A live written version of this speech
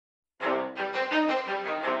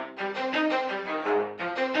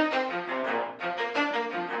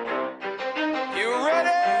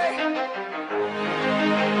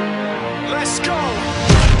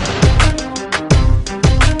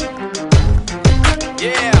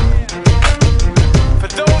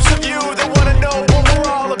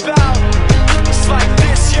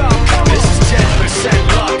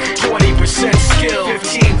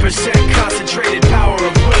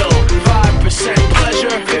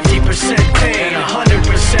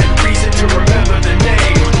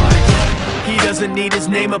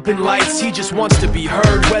name up in lights. He just wants to be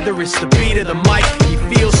heard, whether it's the beat of the mic. He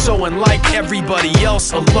feels so unlike everybody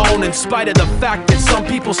else, alone, in spite of the fact that some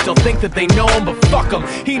people still think that they know him. But fuck him,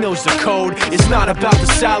 he knows the code. It's not about the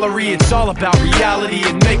salary, it's all about reality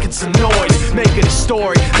and making some noise, making a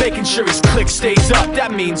story, making sure his click stays up.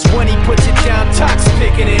 That means when he puts it down, Tox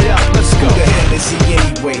picking it up. Let's go. Who the hell is he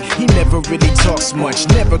anyway? He never really talks much,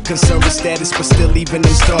 never concerned with status, but still leaving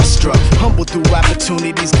him starstruck. Humble through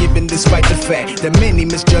opportunities, given despite the fact that many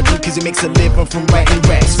misjudge him cause he makes a living from writing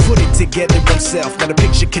raps. Put it together himself, now the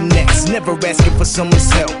picture connects. Never asking for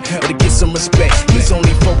someone's help or to get some respect. He's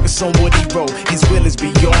only focused on what he wrote. His will is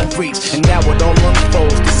beyond reach, and now it all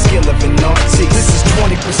unfolds, the skill of an artist. This is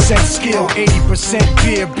 20% skill, 80%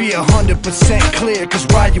 fear. Be 100% clear, cause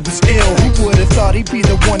Ryu was ill. Who would've thought he'd be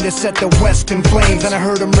the one that set the West in flames? And I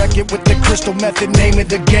heard him wreck it with the crystal method, name of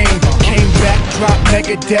the game. Came back, dropped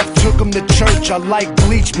Megadeth, took him to church. I like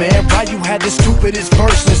Bleach, man. Ryu had the stupidest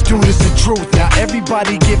verse, this dude is the truth. Now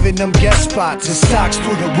everybody giving them guest spots and stocks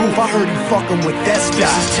through the roof. I heard he fucking with that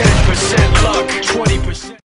stock. This is 10% luck, 20%